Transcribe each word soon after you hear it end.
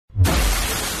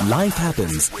Life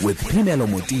Happens with Phemelo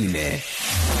Motine.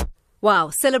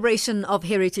 Wow, celebration of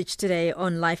heritage today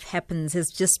on Life Happens has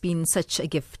just been such a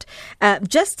gift.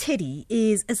 Just Teddy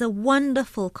is a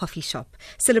wonderful coffee shop,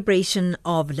 celebration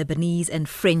of Lebanese and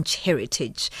French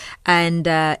heritage. And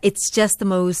it's just the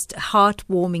most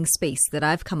heartwarming space that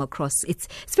I've come across. It's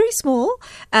very small,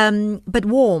 but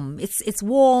warm. It's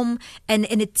warm and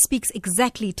it speaks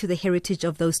exactly to the heritage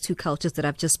of those two cultures that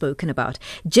I've just spoken about.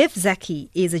 Jeff ZAKI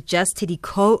is a Just Teddy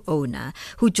co-owner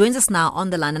who joins us now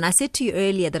on the line. And I said to you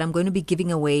earlier that I'm going to be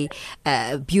giving away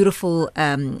beautiful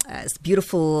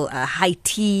high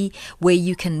tea where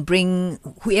you can bring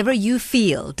whoever you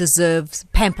feel deserves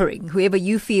pampering, whoever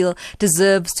you feel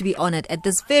deserves to be honored at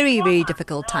this very, very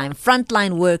difficult time.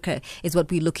 Frontline worker is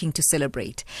what we're looking to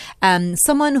celebrate.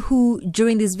 Someone who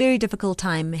during this very difficult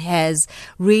time has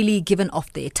really given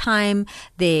off their time,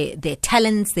 their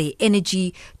talents, their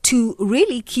energy to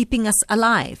really keeping us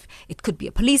alive. It could be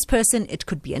a police person, it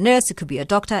could be a nurse, it could be a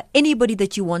doctor, anybody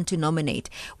that you want to nominate.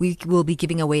 We will be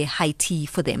giving away high tea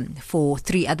for them, for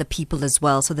 3 other people as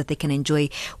well, so that they can enjoy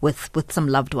with some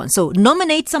loved ones. So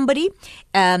nominate somebody.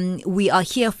 We are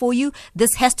here for you.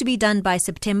 This has to be done by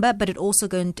September, but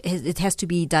it has to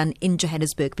be done in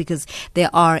Johannesburg because they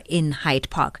are in Hyde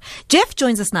Park. Jeff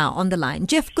joins us now on the line.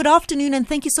 Jeff, good afternoon, and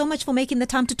thank you so much for making the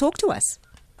time to talk to us.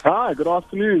 Hi, good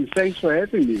afternoon. Thanks for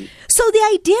having me. So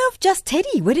the idea of Just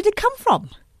Teddy, where did it come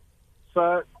from?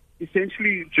 So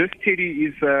essentially, Just Teddy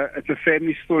is it's a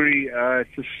family story.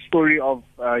 It's a story of,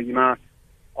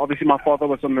 obviously my father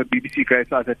was on the BBC Great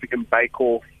South African Bake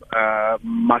Off.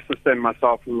 My sister and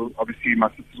myself, who obviously my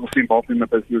sister's also involved in the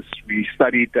business, we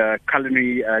studied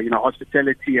culinary,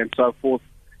 hospitality and so forth.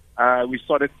 We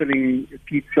started selling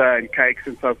pizza and cakes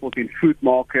and so forth in food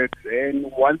markets,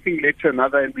 and one thing led to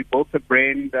another, and we built a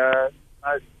brand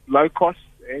low cost,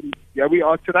 and here we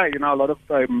are today. A lot of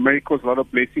miracles, a lot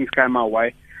of blessings came our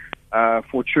way,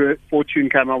 fortune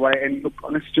came our way, and look,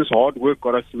 honestly, just hard work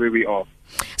got us to where we are.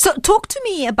 So talk to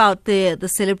me about the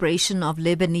celebration of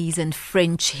Lebanese and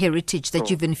French heritage that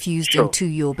you've infused into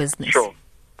your business. Sure.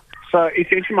 So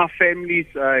essentially my family's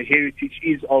heritage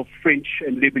is of French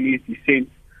and Lebanese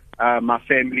descent. My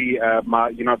family,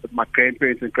 my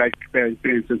grandparents and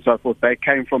great-grandparents and so forth, they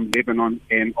came from Lebanon,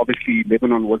 and obviously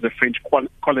Lebanon was a French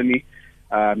colony.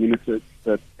 It's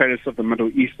the Paris of the Middle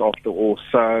East after all.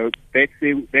 So that's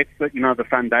the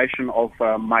foundation of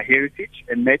my heritage,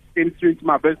 and that stems through into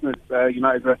my business,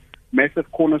 as a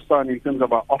massive cornerstone in terms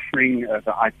of our offering,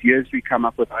 the ideas we come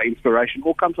up with, our inspiration,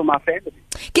 all comes from our family.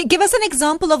 Give us an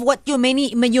example of what your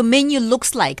menu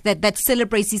looks like that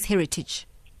celebrates this heritage.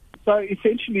 So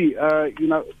essentially,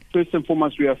 first and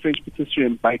foremost, we are French patisserie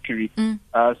and bakery.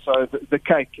 So the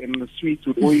cake and the sweets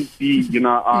would always be,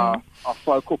 our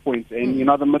focal points. And,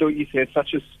 the Middle East has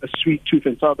such a sweet tooth,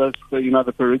 and so does,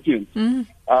 the Peruvians. So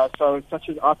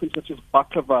items such as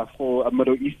baklava for a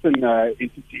Middle Eastern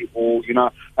entity, or,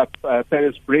 a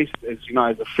Paris breast as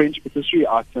a French patisserie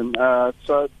item.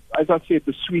 So, as I said,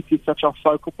 the sweet is such a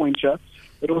focal point here.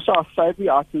 But also our savory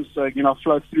items,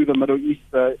 flow through the Middle East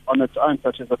on its own,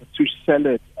 such as a touche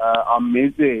salad, our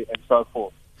meze, and so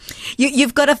forth.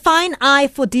 You've got a fine eye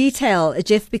for detail,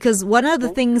 Jeff, because one of the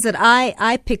things that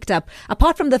I picked up,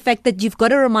 apart from the fact that you've got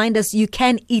to remind us you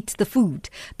can eat the food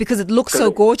because it looks so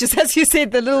gorgeous, as you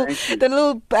said, the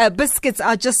little biscuits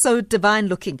are just so divine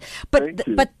looking. But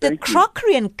the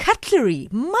crockery and cutlery,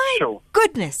 my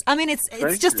goodness, I mean,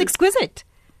 it's just exquisite.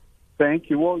 Thank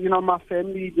you. Well, my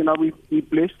family, we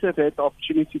blessed to have had the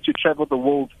opportunity to travel the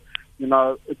world, and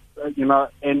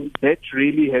that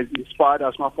really has inspired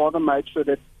us. My father made sure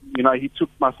that, he took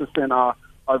my sister and I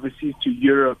overseas to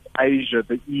Europe, Asia,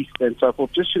 the East, and so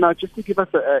forth. Just to give us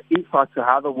an insight to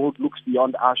how the world looks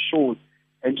beyond our shores,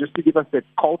 and just to give us that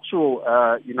cultural,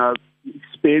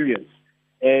 experience.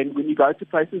 And when you go to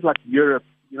places like Europe,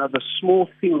 the small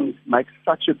things make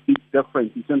such a big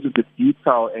difference in terms of the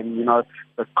detail and,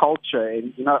 the culture.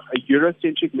 And, a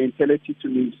Eurocentric mentality to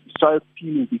me is so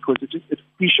appealing because it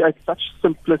appreciates such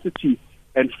simplicity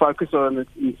and focus on it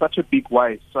in such a big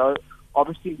way. So,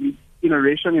 obviously, in a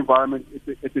restaurant environment,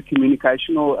 it's a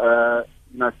communicational,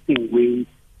 thing where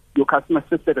your customer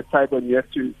sits at a table and you have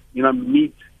to,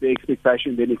 meet the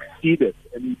expectation, then exceed it.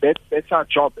 And that's our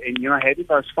job. And, having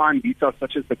those fine details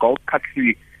such as the gold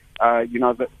cutlery,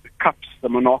 the cups, the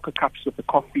Monaco cups with the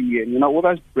coffee, and, all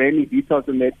those branding details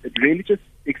in that, it really just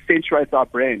accentuates our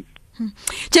brand.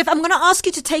 Jeff, I'm going to ask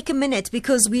you to take a minute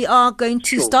because we are going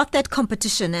to start that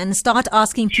competition and start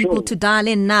asking people to dial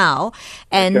in now,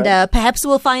 and perhaps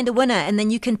we'll find a winner, and then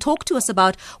you can talk to us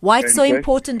about why it's so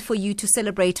important for you to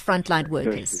celebrate frontline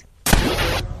workers.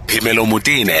 Phemelo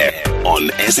Motine on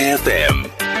Safm.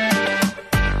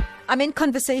 I'm in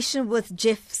conversation with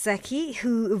Jeff ZAKI,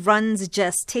 who runs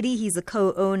Just Teddy. He's a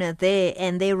co-owner there,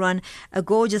 and they run a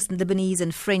gorgeous Lebanese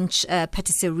and French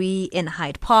patisserie in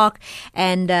Hyde Park.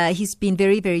 And he's been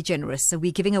very, very generous. So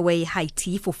we're giving away high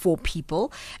tea for 4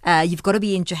 people. You've got to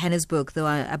be in Johannesburg, though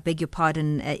I beg your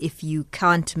pardon if you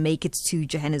can't make it to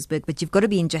Johannesburg, but you've got to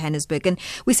be in Johannesburg. And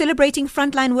we're celebrating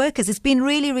frontline workers. It's been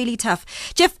really, really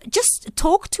tough. Jeff, just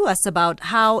talk to us about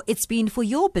how it's been for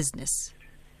your business.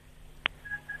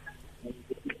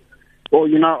 Well,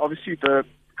 obviously the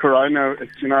corona,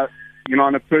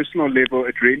 on a personal level,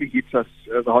 it really hits us.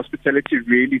 The hospitality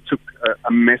really took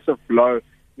a massive blow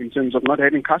in terms of not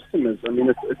having customers. I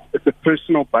mean, it's a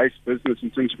personal-based business in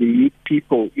terms of we need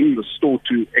people in the store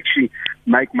to actually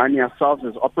make money ourselves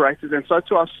as operators, and so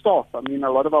to our staff. I mean,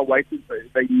 a lot of our waiters,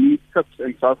 they need tips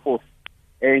and so forth.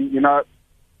 And,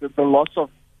 the loss of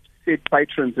said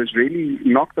patrons has really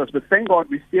knocked us. But thank God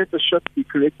we steered the ship, we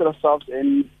corrected ourselves,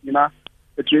 and,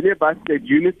 it's really about that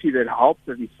unity that helped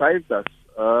and saved us.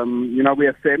 We're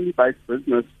a family-based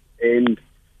business, and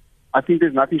I think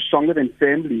there's nothing stronger than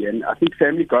family. And I think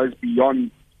family goes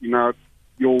beyond, your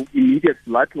immediate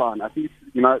bloodline. I think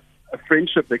it's, a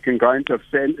friendship that can go into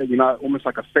almost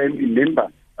like a family member.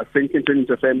 A friend can turn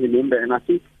into a family member. And I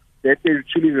think that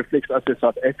truly reflects us as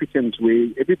South Africans, where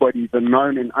everybody, the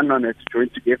known and unknown, has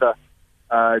joined together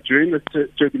during this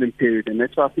turbulent period. And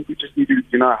that's why I think we just need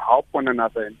to, help one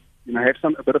another and,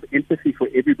 have a bit of empathy for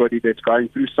everybody that's going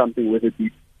through something, whether it be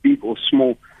big or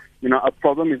small. A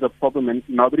problem is a problem, and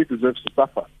nobody deserves to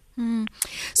suffer.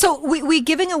 So we're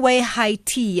giving away high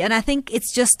tea, and I think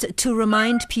it's just to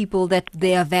remind people that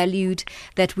they are valued,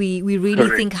 that we really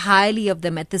Correct. think highly of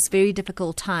them at this very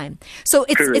difficult time. So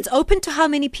it's open to how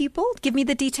many people? Give me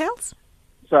the details.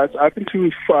 So it's open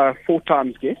to 4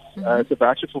 times guests. It's a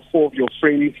voucher for 4 of your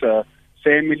friends,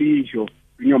 family,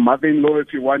 your mother-in-law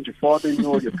if you want, your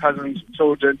father-in-law, your cousins,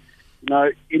 children.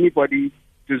 Anybody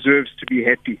deserves to be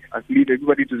happy. I believe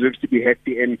everybody deserves to be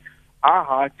happy, and our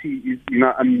high tea is,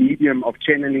 a medium of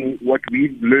channeling what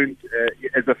we've learned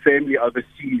as a family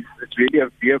overseas. It's really a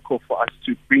vehicle for us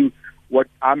to bring what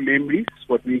our memories,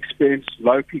 what we experience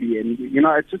locally, and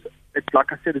it's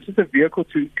like I said, it's just a vehicle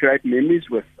to create memories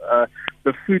with.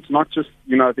 The food's not just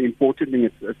the important thing;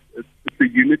 it's the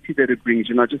unity that it brings.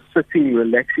 Just sitting,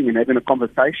 relaxing, and having a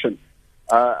conversation.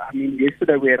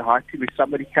 Yesterday we had high tea where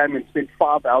somebody came and spent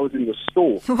 5 hours in the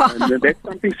store. Wow. And that's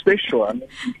something special. I mean,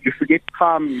 you forget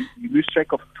time, you lose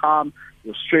track of time,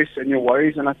 your stress and your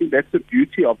worries, and I think that's the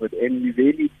beauty of it. And we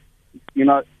really,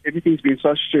 everything's been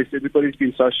so stressed, everybody's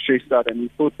been so stressed out, and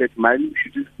we thought that maybe we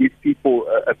should just give people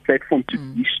a platform to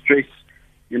de-stress,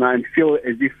 and feel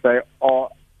as if they are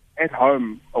at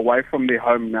home, away from their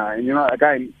home now. And,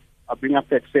 again, I bring up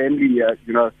that family,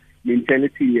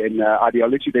 mentality and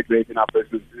ideology that we have in our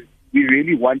business. We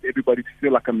really want everybody to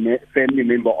feel like a family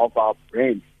member of our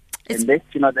brand. And that,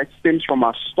 that stems from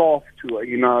our staff to,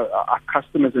 our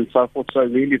customers and so forth. So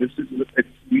really,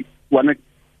 we want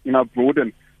to,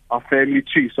 broaden our family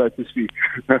tree, so to speak.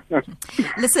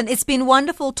 Listen, it's been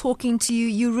wonderful talking to you.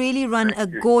 You really run a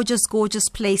gorgeous, gorgeous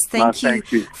place. Thank you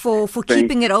for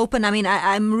keeping it open. I mean,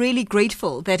 I'm really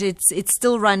grateful that it's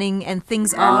still running and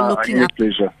things are looking up.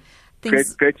 Pleasure.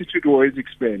 Gratitude will always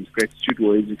expand.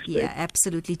 Yeah,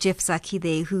 absolutely. Jeff ZAKI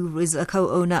there, who is a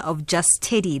co-owner of Just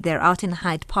Teddy. They're out in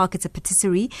Hyde Park. It's a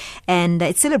patisserie, and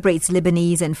it celebrates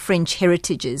Lebanese and French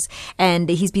heritages. And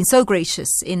he's been so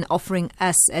gracious in offering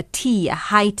us a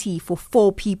high tea for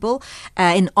 4 people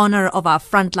in honor of our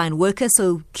frontline workers.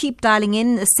 So keep dialing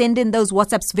in. Send in those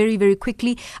WhatsApps very, very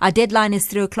quickly. Our deadline is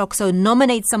 3 o'clock. So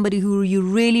nominate somebody who you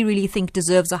really, really think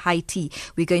deserves a high tea.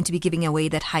 We're going to be giving away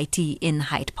that high tea in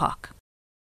Hyde Park.